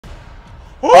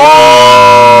Oh!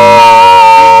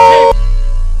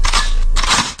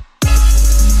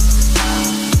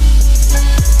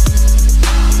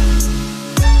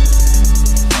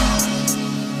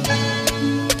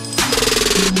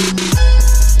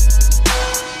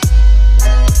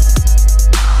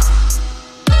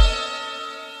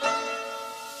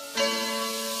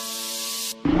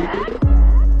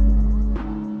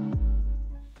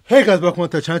 Hey guys, welcome to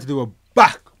the channel. Today we're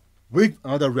back with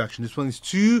another reaction. This one is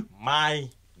to my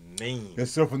name.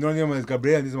 Yes, sir. From the name is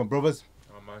Gabriele, and these are my brothers.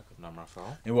 I'm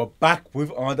Raphael. And we're back with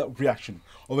another reaction.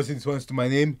 Obviously, this one is to my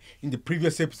name. In the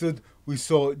previous episode, we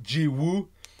saw Ji-woo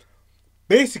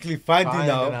basically finding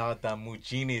out that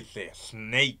Mujin is a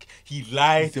snake. He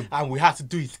lied, and we have to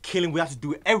do his killing. We have to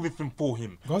do everything for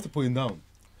him. We have to put him down.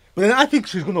 But then I think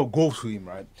she's gonna go to him,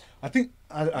 right? I think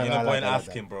There's no point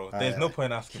asking, bro. There's no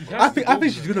point asking. I think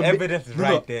she's gonna. Evidence is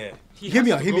right there. Hear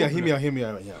me out.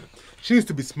 She needs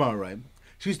to be smart, right?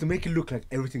 She needs to make it look like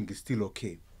everything is still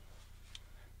okay.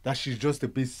 That she's just a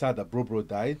bit sad that bro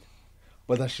died,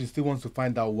 but that she still wants to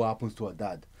find out what happens to her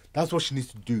dad. That's what she needs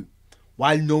to do,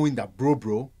 while knowing that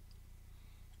bro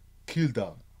killed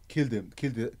her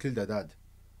dad.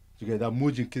 You get that?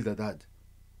 Mujin killed her dad.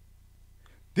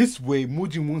 This way,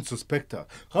 Mujin won't suspect her.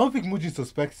 I don't think Mujin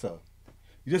suspects her.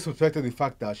 He just suspected the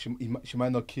fact that she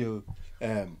might not kill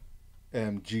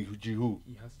Ji-woo.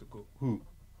 He has to go. Who?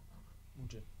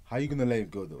 Mujin. How are you gonna let him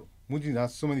go though? Mujin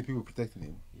has so many people protecting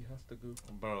him. He has to go.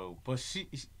 Bro, but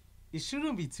it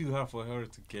shouldn't be too hard for her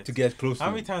to get close to How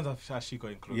him. many times has she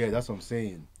gotten close? Yeah, that's what I'm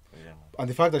saying. Yeah, and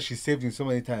the fact that she saved him so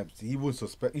many times, he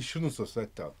shouldn't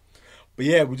suspect her. But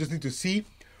yeah, we just need to see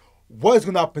what is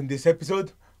gonna happen this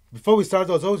episode. Before we start,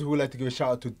 as always, we would like to give a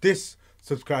shout out to this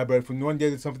subscriber. If you want to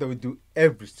get something that we do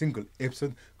every single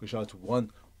episode, go shout out to one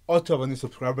or two of our new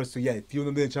subscribers. So yeah, if you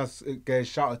want to get a chance to get a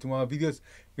shout out to one of our videos,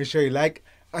 make sure you like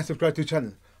and subscribe to the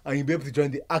channel, and you'll be able to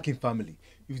join the Akin family.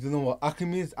 If you don't know what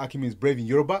Akin means brave in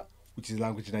Yoruba, which is the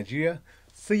language in Nigeria.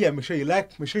 So yeah, make sure you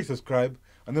like, make sure you subscribe,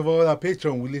 and over on our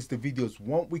Patreon, we release the videos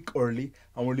 1 week early,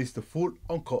 and we release the full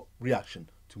uncut reaction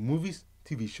to movies,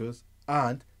 TV shows,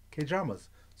 and K-dramas.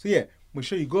 So yeah, make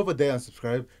sure you go over there and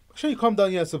subscribe. Make sure you come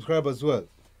down here and subscribe as well.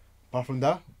 Apart from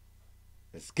that,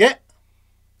 let's get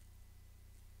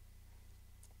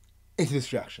into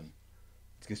this reaction.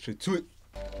 Let's get straight to it.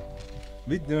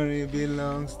 Victory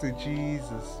belongs to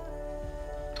Jesus.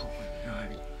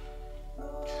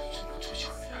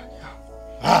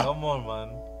 Come on, man.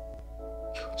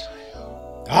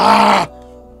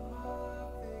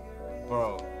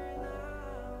 Bro.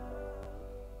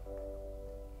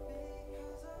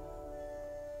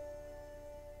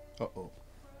 Uh-oh.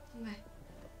 왜?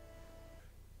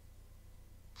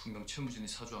 분명 최무진이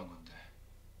사주한 건데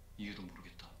이유도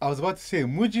모르겠다. I was about to say,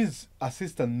 Mujin's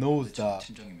assistant knows that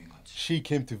팀장님인 건지. she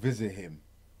came to visit him.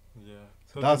 Yeah.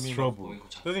 That's trouble.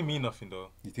 Doesn't mean nothing though.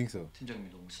 You think so?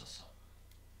 팀장님이 너무 쌌어.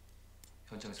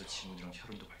 현장에서 지문이랑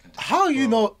혈흔도 발견됐어. How you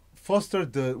not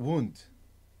fostered the wound?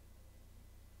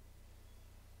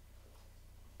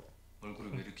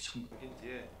 얼굴을 왜 이렇게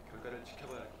뒤에 결과를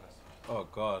지켜봐야 할 것 같습니다. Oh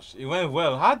gosh, it went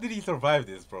well. How did he survive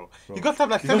this, bro? He got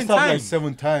stabbed like He 7 got stabbed times. like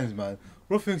 7 times, man.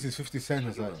 Bro thinks it's 50 cents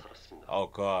or something. Oh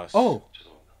gosh. Oh,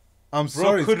 I'm bro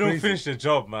sorry. couldn't finish the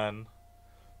job, man.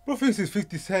 Bro thinks it's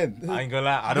 50 cents. I ain't gonna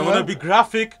lie. I don't want to be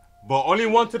graphic, but only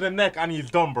one to the neck and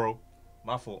he's done, bro.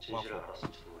 My fault. My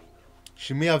fault.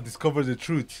 She may have discovered the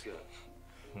truth.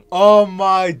 Oh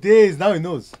my days! Now he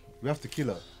knows. We have to kill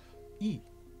her. You.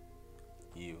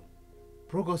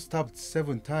 Bro got stabbed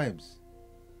 7 times.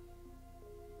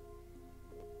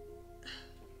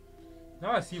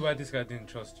 Now I see why this guy didn't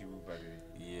trust you, by the way.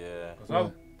 Yeah.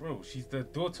 Because bro, she's the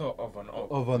daughter of an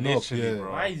op. Of an op, Literally, yeah.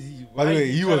 bro. Why is he? By the way,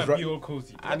 is he trying was to right. be all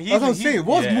cozy? And That's what I'm saying.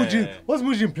 What's yeah.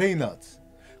 Mujin playing at?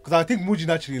 Because I think Mujin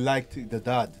actually liked the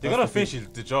dad. They're gonna finish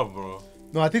the job, bro.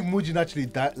 No, I think Mujin actually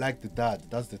liked the dad.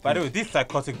 That's the thing. By the way, this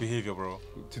psychotic behavior, bro.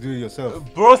 To do it yourself.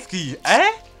 Broski,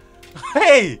 eh?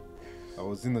 Hey! I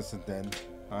was innocent then.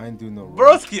 I ain't doing no wrong.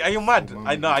 Broski, are you mad?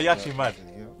 I know, are you actually mad?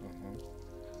 Yeah,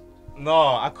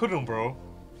 No, I couldn't, bro.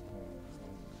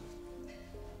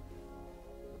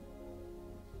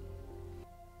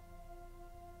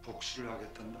 복수를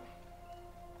하겠단다.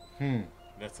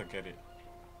 Let's get it.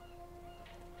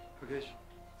 그게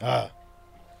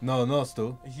No,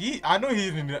 still. I know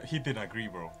he didn't agree,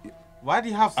 bro. Why do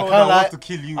you have I someone can't that lie. wants to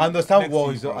kill you? I understand next what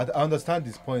to he's. you, bro? I understand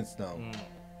his points now.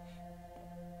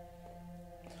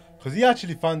 Because he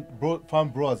actually found bro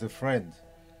as a friend.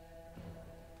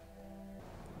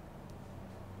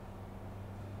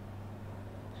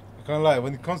 I can't lie.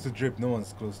 When it comes to drip, no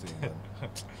one's close to him. Man.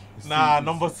 Nah,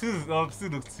 number two looks too.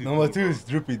 Number 2 is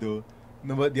drippy though.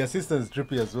 The assistant is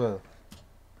drippy as well.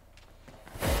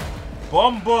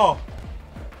 Bomber!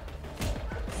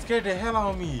 Scared the hell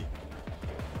out of me.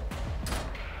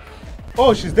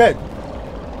 Oh, she's dead.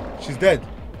 She's dead.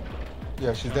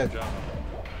 Yeah, she's dead.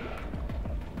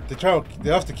 They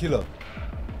have to kill her.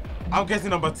 I'm guessing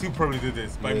number 2 probably did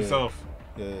this by himself.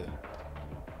 Yeah.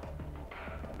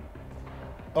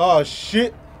 Oh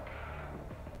shit.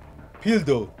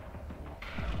 Pildo.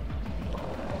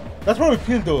 That's probably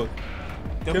Pildo.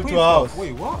 Came to our house.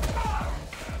 Wait, what?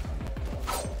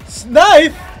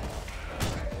 Knife?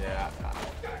 Yeah.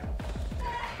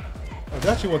 Oh, they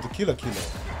actually want to kill her.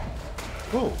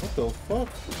 Bro, what the fuck?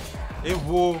 It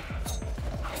will.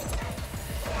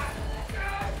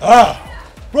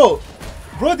 Bro,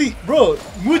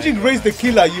 Mujin raised the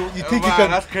killer. You think you can?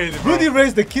 That's crazy, bro. Rudy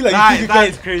raised the killer. That, you think that you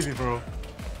is can? crazy, bro.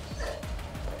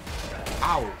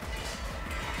 Ow.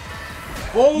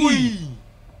 Boy.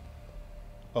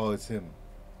 Oh, it's him.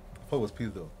 I thought it was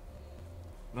Pildo.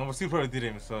 Number 2 probably did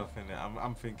it himself, innit?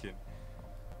 I'm thinking.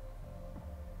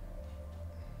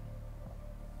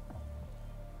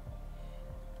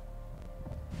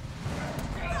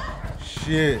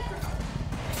 Shit.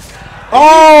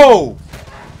 Oh!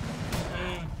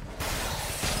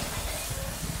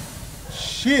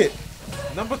 Shit.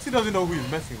 Number 2 doesn't know who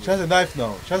he's messing with. She has a knife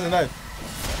now. She has a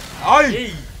knife. Aye.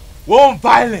 Hey, One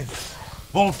violence.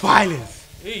 One violence.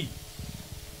 hey.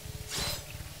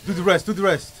 Do the rest. Do the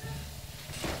rest.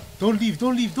 Don't leave.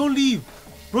 Don't leave. Don't leave.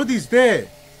 Brody's there.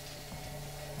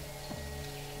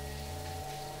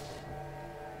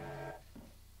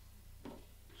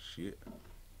 Shit.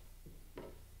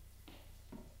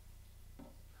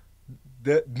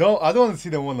 No, I don't want to see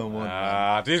them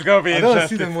one-on-one. This is gonna be I don't wanna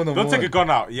interesting. see them one on Don't take one. a gun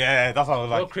out. Yeah, that's what I was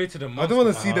Well like. created a I monster. don't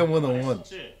want to see them one-on-one.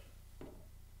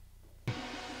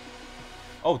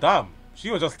 Oh damn,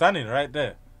 she was just standing right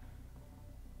there.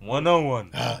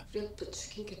 1-on-1. 우리부터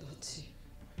죽인 게 너지.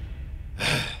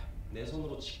 내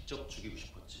손으로 직접 죽이고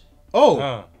싶었지. Oh!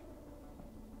 Uh,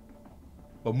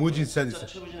 But Mujin said 진짜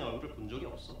it's... 최부진의 얼굴 본 적이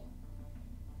없어.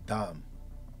 Damn.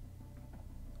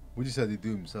 Mujin said he do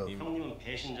himself. 형님은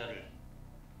배신자를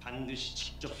반드시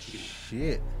직접 죽인다.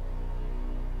 Shit.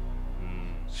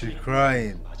 She's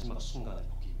crying. 마지막 순간을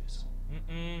보기 위해서.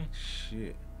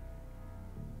 Shit.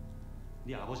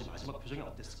 네 아버지 마지막 표정이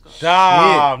어땠을까?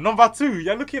 damn, number 2,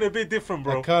 you're looking a bit different,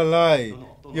 I bro. can't lie.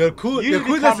 Your Usually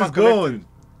coolness calm is and gone.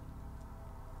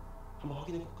 한번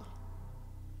확인해 볼까?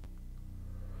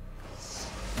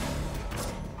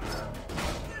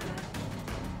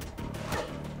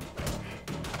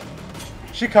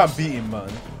 She can't beat him,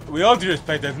 man. With all due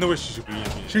respect, there's no way she should be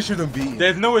beating him. She shouldn't beat him.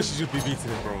 There's no way she should be beating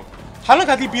him, bro. How long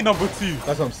has he been number 2?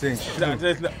 That's what I'm saying. She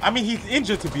shouldn't. I mean, he's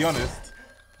injured, to be honest.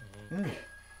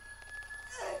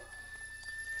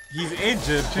 He's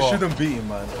injured, She but, shouldn't beat him,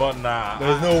 man. but nah.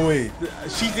 There's no way.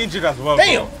 She's injured as well.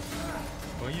 Damn! Bro.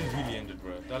 Well, he's really injured,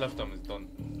 bro. That left arm is done.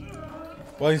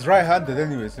 Well, he's right-handed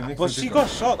anyway, so it makes But no she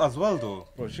difference. got shot as well, though.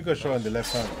 Bro, she got shot in the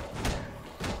left hand.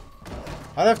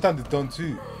 Her left hand is done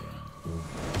too.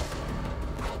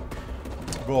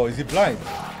 Bro, is he blind?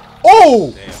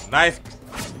 Oh! Damn, nice.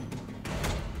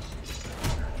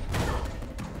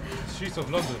 Streets of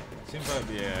London. Same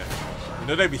vibe. Yeah. You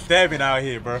know they be stabbing out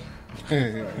here, bro.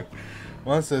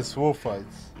 One says sword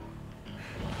fights.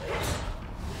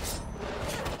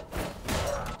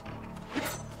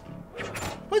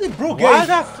 Why did bro Why get?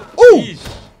 that? Oh!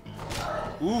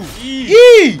 Ooh.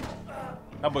 Eee!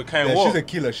 That boy can't Yeah, walk. she's a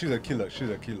killer. She's a killer. She's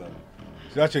a killer.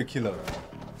 She's actually a killer.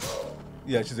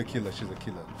 Yeah, she's a killer. She's a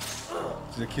killer.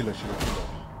 She's a killer. She's a killer.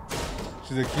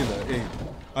 She's a killer. Hey,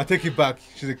 I take it back.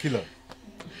 She's a killer.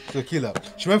 She's a killer.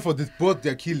 She went for both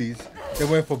the Achilles. They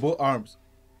went for both arms.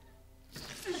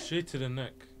 Straight to the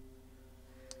neck.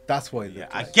 That's why. Yeah,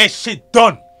 I get shit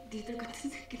done. 니들 같은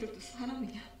새끼들도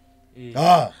사람이냐? Hey.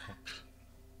 Ah.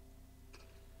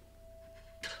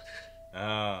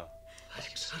 Ah.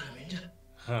 아직 사람이냐?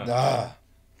 Ah.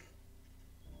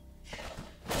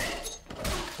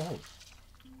 Oh.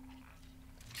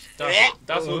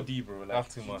 That's OD, bro. Like,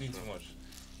 That's too she's much, doing bro. too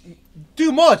much.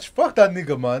 Too much. Fuck that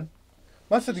nigga, man.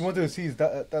 Man said he wanted to see his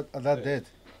that dead.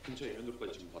 근처에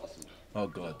연료까지 좀 받았습니다. Oh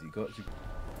god, he got.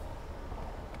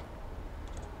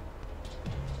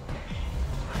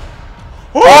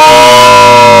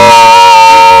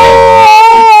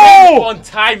 Oh! On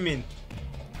timing.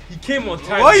 He came on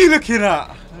timing. What are you looking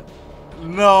at?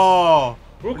 No.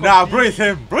 Bro, Nah, complete. bro, it's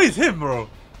him. Bro, it's him, bro.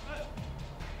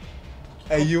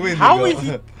 Hey, you win. How nigga. is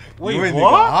he- Wait, you win,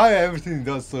 what? Nigga. How everything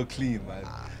does so clean, man.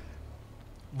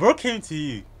 Bro came to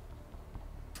you.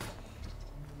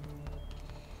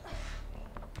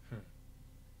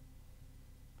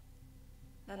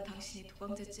 난 당신이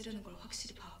도망자 찌르는 걸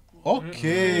확실히 봤고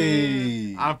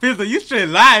Okay. I feel that you straight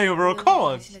lying, bro. Come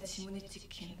on. 당신의 지문이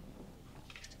찍힌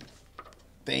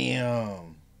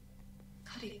Damn.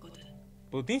 칼이 있거든.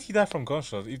 But didn't he die from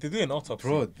gunshots? If they do an autopsy,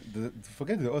 Bro,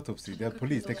 forget the autopsy. They're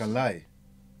police. They can lie.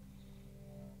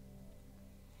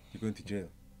 You're going to jail.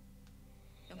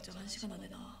 0.1시간 안에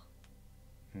나와.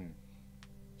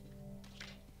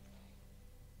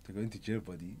 They're going to jail,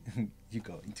 buddy. You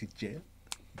go into jail.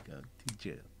 You go to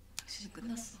jail. 당신은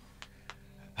끝났어.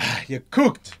 You're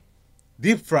cooked.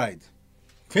 Deep fried.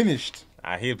 Finished.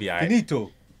 he'll be alright.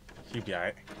 Finito. He'll be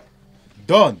alright.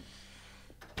 Done.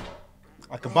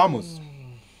 Acabamos.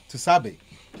 Tu sabe.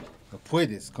 No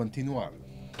puedes continuar.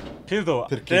 Pildo,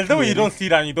 Perché there's no tu way you eri don't see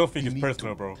that and you don't think it's finito.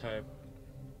 personal, bro. Type.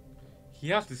 He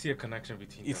has to see a connection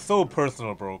between It's them. so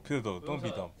personal, bro. Pildo, don't be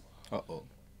dumb. Uh-oh.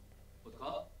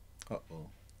 어떡하? Uh-oh.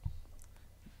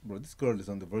 Bro, this girl is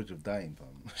on the verge of dying, fam.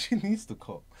 She needs to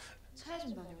call. 차에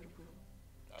좀 다녀오려고.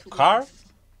 Car?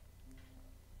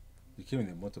 You came in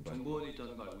a motorbike. 정보원이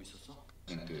있다는 거 알고 있었어?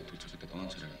 그때 도착했다 떠난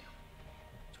차량이야.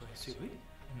 저 SUV?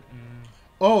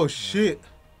 Oh, shit.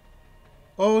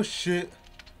 Oh, shit.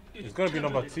 It's gonna be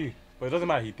number 2. But it doesn't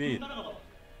matter, he did.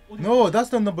 No,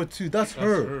 that's not number 2. That's That's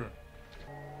her. her.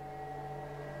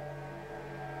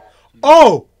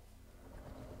 Oh!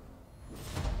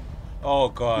 Oh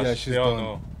gosh, Yeah, she's they all done.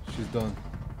 know. She's done.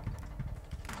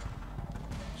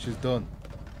 She's done.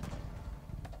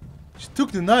 She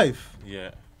took the knife.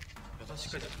 Yeah,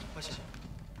 6시까지 하시죠.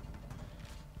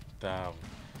 damn.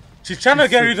 She's trying to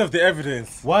She's get so- rid of the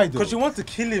evidence. Why though? Because she wants to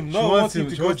kill him. She No, wants him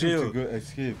to she go wants him jail. to go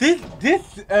escape. This,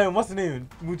 what's the name?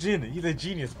 Mujin. He's a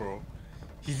genius, bro.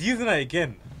 He's using it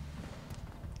again.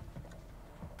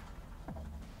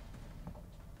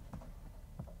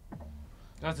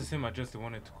 That's the same address they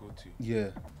wanted to go to. Yeah.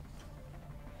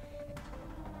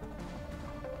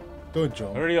 Don't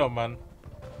jump. Hurry up, man.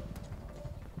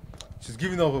 She's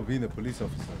giving up on being a police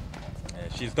officer. Yeah,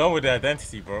 she's done with the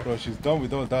identity, bro. Bro, she's done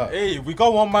with all that. Hey, we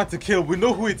got one man to kill. We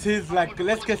know who it is. Like,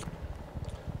 let's get.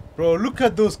 Bro, look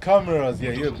at those cameras.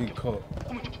 Yeah, you've been caught.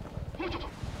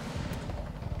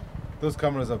 Those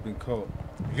cameras have been caught.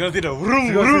 You're gonna do the vroom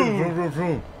See, vroom, vroom. vroom, vroom,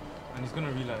 vroom. And he's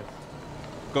gonna realize.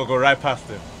 Go right past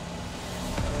him.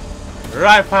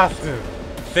 Right past him.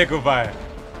 Say goodbye.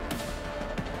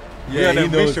 We're on he a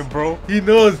knows. mission, bro. He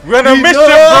knows. We're on a He mission,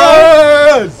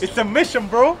 bro. knows! It's a mission,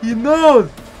 bro. He knows.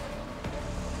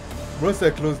 Bro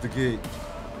said close the gate.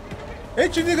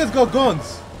 Ain't you niggas got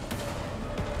guns?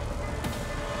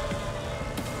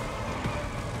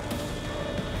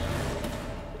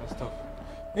 That's tough.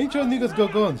 Ain't your niggas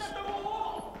got guns?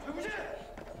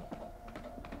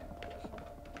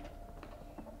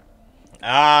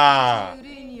 Ah.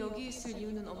 의뢰인이 여기 있을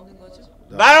이유는 없는 거죠?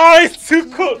 That always too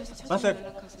cool. 다시 That's 찾아 it.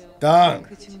 연락하세요. Dang.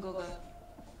 그 증거가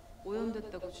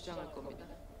오염됐다고 주장할 겁니다.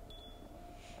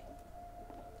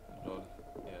 Lol.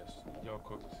 Yes. You're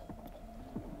cooked.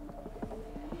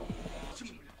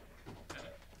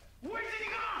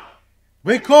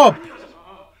 Wake up!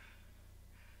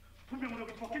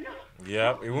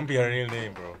 Yeah, it won't be her real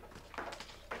name, bro.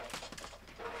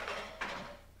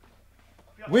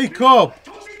 Wake up!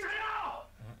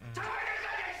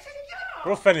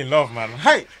 Bro fell in love, man.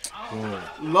 Hey. Bro,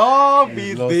 Love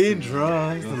He's is lost in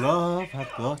dangerous. love. Love has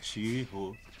got you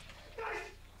hooked.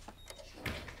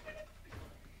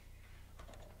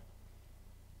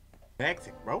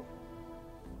 Hectic, bro.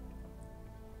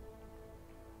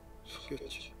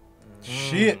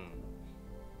 shit.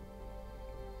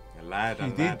 I lied, I He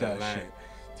lied, did I that lied. shit.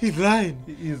 He's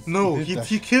lying. No, did he that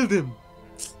killed him.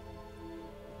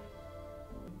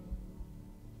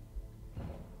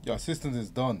 Your assistant is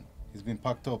done. He's been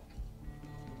packed up.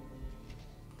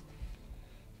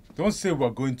 Don't say we're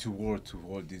going to war to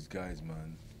all these guys,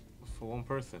 man. For one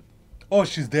person. Oh,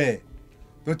 she's there.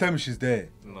 Don't tell me she's there.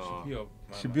 No. Be up,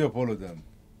 man. She'll be up all of them.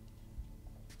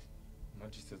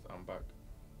 Maggie says I'm back.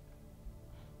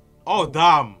 Oh,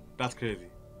 damn. That's crazy.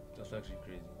 That's actually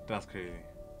crazy. That's crazy.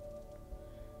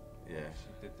 Yeah. She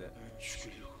did that.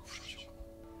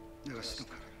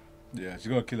 Yeah, she's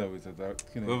gonna kill her with her. But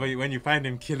when you find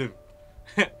him, kill him.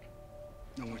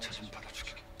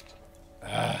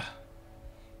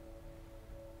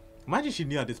 Imagine she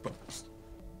knew at this point.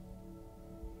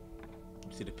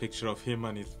 See the picture of him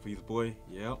and his boy.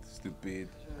 Yep. Stupid.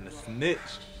 And a snitch.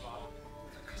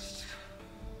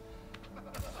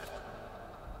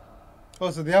 Oh,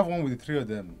 so they have one with the three of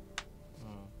them.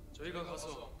 저희가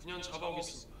가서 그냥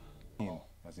잡아오겠습니다. Him,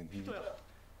 as in he.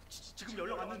 지금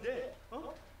연락 왔는데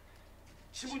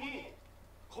지문이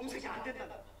검색이 안 된다.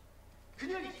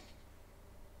 그냥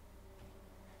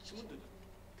지문도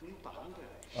등록도 안 한 거야.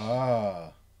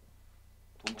 Ah.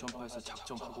 동천파에서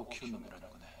작정하고 키운 놈이라는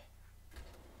거네.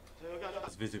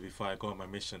 last visit before I go on my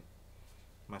mission.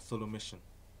 My solo mission.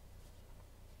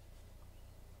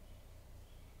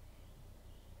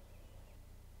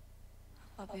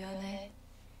 아빠 미안해.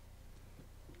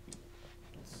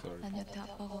 Sorry. 난 여태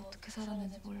아빠가 어떻게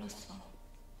살았는지 몰랐어.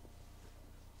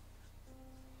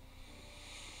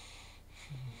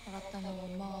 알았다면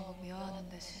원망하고 미워하는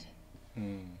대신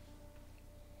한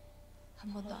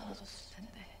번도 안아줬을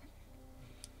텐데.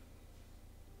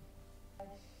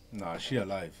 Nah, she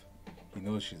alive. He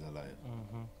knows she's alive.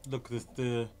 Look,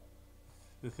 the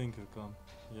thing is gone.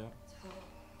 Yeah. 저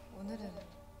오늘은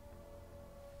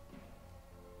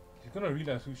He's gonna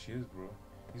realize who she is, bro.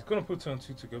 He's gonna put two and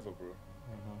two together, bro.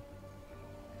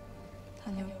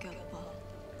 다녀올게 아빠.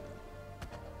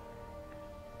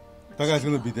 That guy's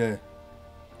gonna be there.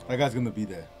 That guy's gonna be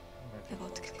there. 내가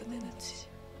어떻게 끝내는지.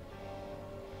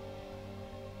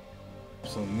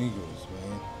 Some Negroes,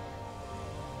 man.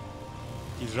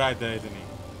 He's right there, isn't he?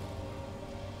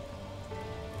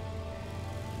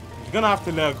 You're gonna have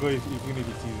to let her go if you're gonna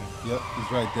be season. Yep,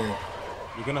 he's right there.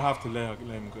 You're gonna have to let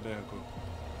him go. Let her go.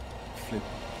 Flip.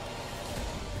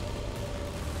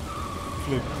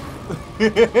 Flip.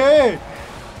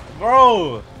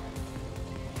 Bro.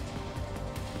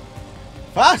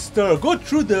 Faster! Go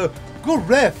through go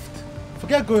left.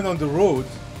 Forget going on the road.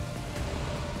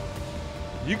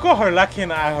 You got her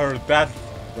lacking at her that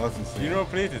That's insane. funeral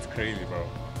plate. It's crazy, bro.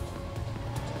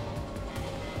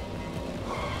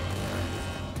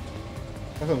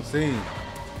 That's what I'm saying.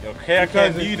 Your hair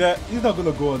can't do that. He's not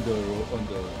gonna go on the road.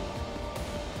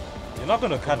 You're not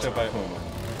gonna catch her by. Come on, man.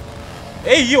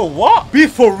 Hey, yo, what? Be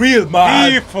for real,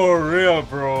 man. Be for real,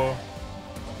 bro.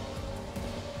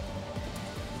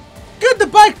 Get the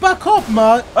bike back up,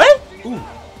 man. Hey? Ooh.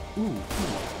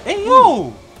 Hey,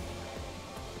 yo.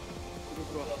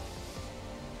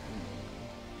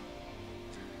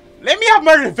 Let me have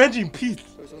my revenge in peace.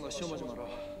 더 이상 나 시험하지 마라.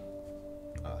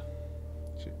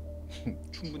 Shit.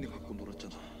 충분히 갖고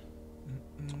놀았잖아.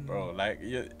 Bro, like,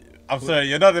 I'm sorry,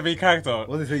 you're not the main character.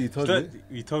 What did he say? You told Just- me?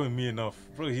 You told me enough.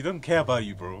 Bro, he doesn't care about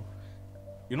you, bro.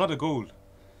 You're not the goal.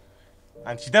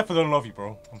 And she definitely don't love you,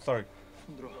 bro. I'm sorry.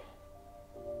 손들어.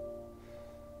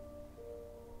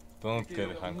 Don't get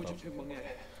it handcuffed. 집행방해.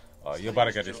 Oh, you're about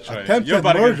to get destroyed. Attempted You're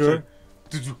about to murder. get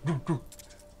destroyed.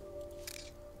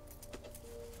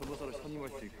 변호사로 선임할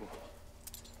수 있고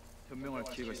변명할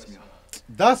기회가 있으며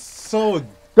That's so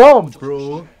dumb,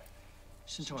 bro.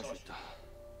 신청할 수 있다.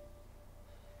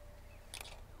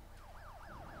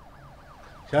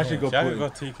 She actually got She actually put in.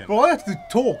 got taken. Bro, I have to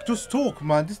talk. Just talk,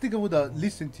 man. This nigga would have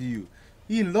listened to you.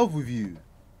 He in love with you.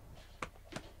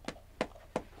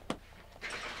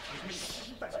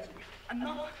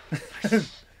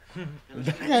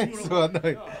 That guy is so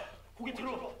annoying. 고개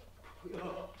들어.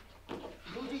 야,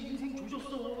 너내 인생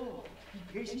조졌어.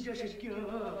 이 배신자 새끼야.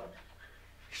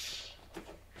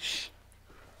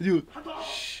 You.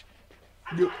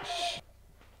 You.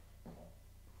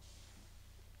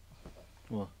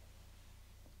 What?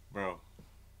 Bro.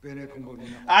 왜내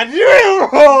방법이냐? I knew it,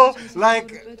 bro!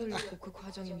 Like, 빼돌리고 그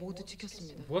과정이 모두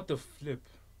찍혔습니다. What the flip?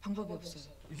 방법이 없어요.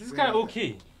 Is this guy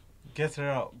okay? get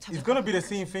her out. It's gonna be the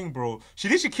same thing, bro. She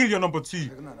did kill your number 2.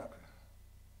 퇴근하라.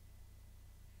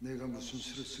 내가 무슨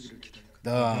수를 쓰기를 기다렸거든.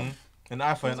 Damn. An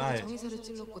eye for an eye. 정의사를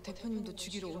찔렀고 대표님도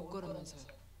죽이러 올 거라면서요.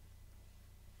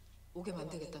 오게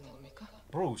만들겠다는 겁니까?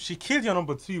 Bro, she killed your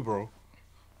number 2, bro.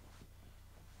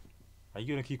 Are you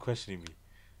gonna keep questioning me?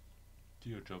 Do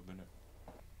your job, innit?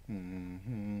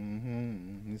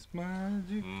 It's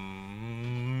magic.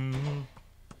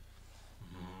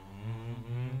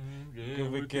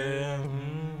 Give again.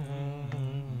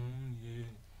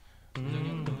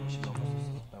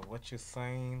 What you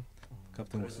saying?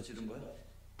 Captain. 벌써 지른 거야?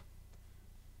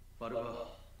 말해봐.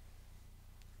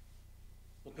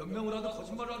 뭐 변명을 하든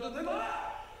거짓말을 하든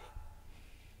해봐.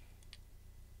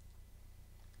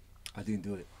 I didn't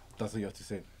do it. That's what you have to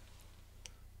say.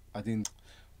 I didn't.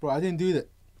 Bro, I didn't do that.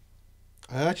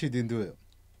 I actually didn't do it.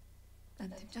 난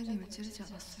팀장님을 찌르지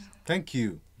않았어요. Thank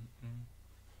you.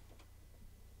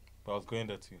 But I was going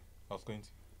there too. I was going to.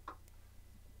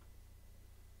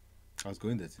 I was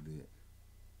going there to do it.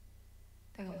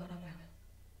 내가 말하면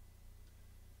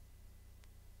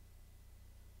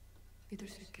믿을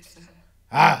수 있겠어요?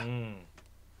 Ah!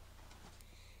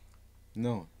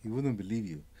 No, he wouldn't believe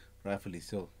you. Rightfully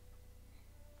so.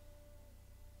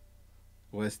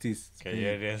 Where's this? Okay,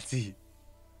 yeah, they'll see.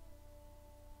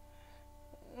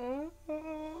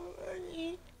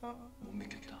 못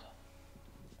믿겠다.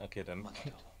 Okay then.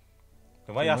 맞다.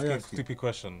 Then why you Why asking a asking? stupid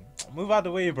question? Move out of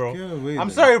the way, bro. Get away, I'm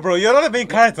man. sorry, bro. You're not the main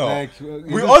character.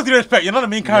 With all due respect, you're not the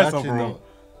main character, actually bro. not.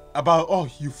 About, oh,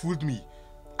 you fooled me.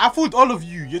 I fooled all of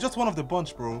you. You're just one of the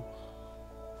bunch, bro.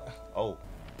 Oh.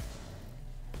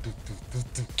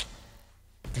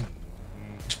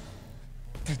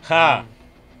 Ha!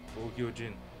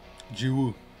 오기오진.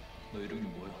 Jiwoo. 너 이름이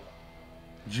뭐야?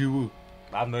 Jiwoo.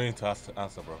 I have nothing to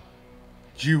answer, bro.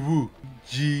 Jiwoo.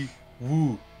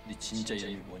 Jiwoo. 네 진짜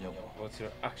이름이 뭐냐고. What's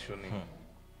your actual name?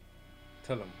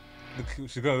 Tell him. Look,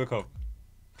 she's gonna look up.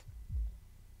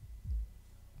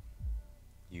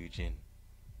 Eugene.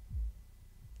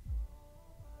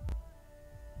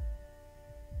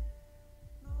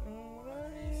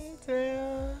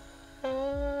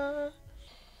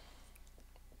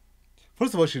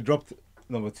 First of all, she dropped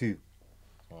number 2.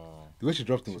 The way she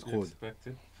dropped it was cold.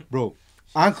 Expected. Bro,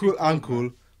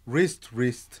 ankle, wrist,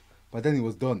 but then it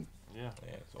was done. Yeah.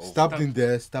 It's over. Stabbed in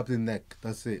there, stabbed in neck.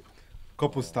 That's it.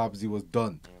 Couple stabs, it was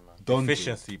done. Done. bro.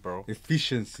 Efficiency, bro.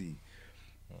 Efficiency.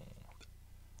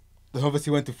 They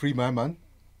obviously went to free my man.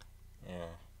 Yeah.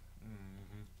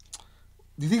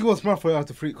 Do you think it was smart for her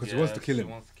to free? Because she wants to kill him.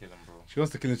 She wants to kill him, bro. She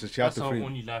wants to kill him, so she That's had to how free him.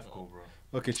 only life go, bro.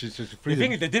 Okay, she The freed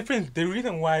thing him. is, the difference, the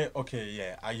reason why, okay,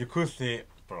 yeah, you could say,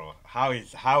 bro, how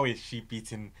is she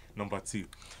beating number 2?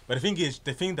 But the thing is,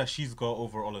 the thing that she's got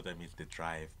over all of them is the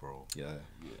drive, bro. Yeah.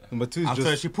 Number 2 is I'm just...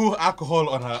 sorry, she put alcohol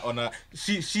on her.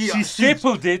 She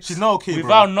stapled it. She's not okay,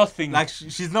 without bro. nothing. Like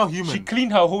she's not human. She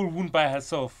cleaned her whole wound by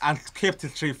herself. and kept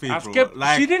it straight face, And bro. kept,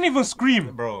 Like, she didn't even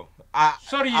scream. bro.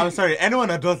 Sorry, I'm sorry. Anyone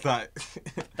that does that,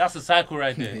 That's a cycle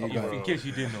right there. Yeah, if- bro. in case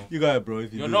you didn't know. You got it, bro.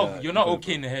 If you You're do not that, you're you not got it,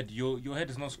 okay in the head. Your head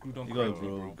is not screwed on You got it, correctly,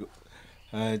 bro.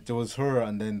 bro. There was her,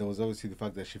 and then there was obviously the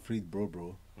fact that she freed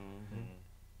bro.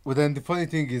 But then the funny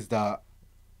thing is that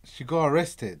she got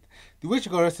arrested. The way she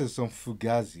got arrested is some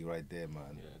fugazi right there,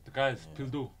 man. Yeah, the guy is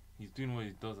Pildo. He's doing what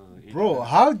he does as an agent. Bro,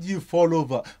 how do you fall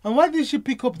over? And why did she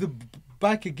pick up the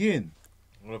bike again?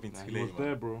 would have been Nah, too he late, was man.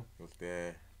 there, bro. He was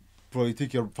there. Bro, you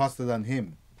think you're faster than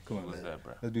him? Come He on, was man. there,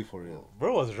 bro. Let's be for real.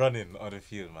 Bro was running on the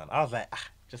field, man. I was like,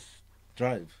 just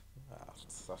Drive.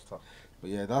 that's tough. But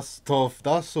yeah, that's tough.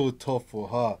 That's so tough for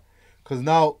her. Because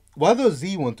now, why does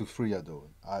Z want to free her though?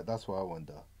 That's what I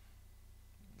wonder.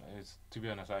 To be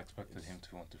honest, I expected him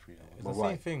to want to free her. It's But the why?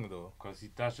 same thing though. Because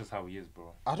that's just how he is,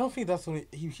 bro. I don't think that's only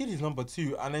he hit his number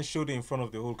 2 and then showed it in front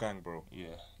of the whole gang, bro. Yeah.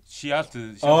 She has to...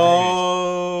 She has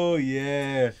Oh,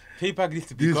 yeah. Payback needs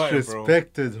to be gotten, bro.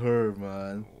 Disrespected her,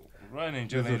 man. to Ryan and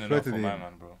Jill ain't enough for Disrespected my him.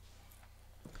 man, bro.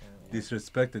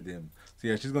 Disrespected him. So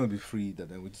yeah, she's gonna be freed, and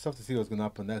then we just have to see what's gonna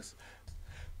happen next.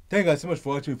 Thank you guys so much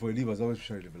for watching. Before you leave, as always, be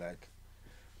sure to leave a like.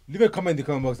 Leave a comment in the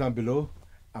comment box down below,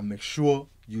 and make sure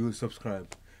you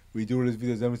subscribe. We do release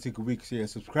videos every single week, so yeah,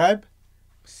 subscribe.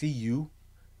 See you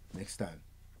next time.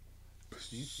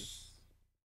 Peace.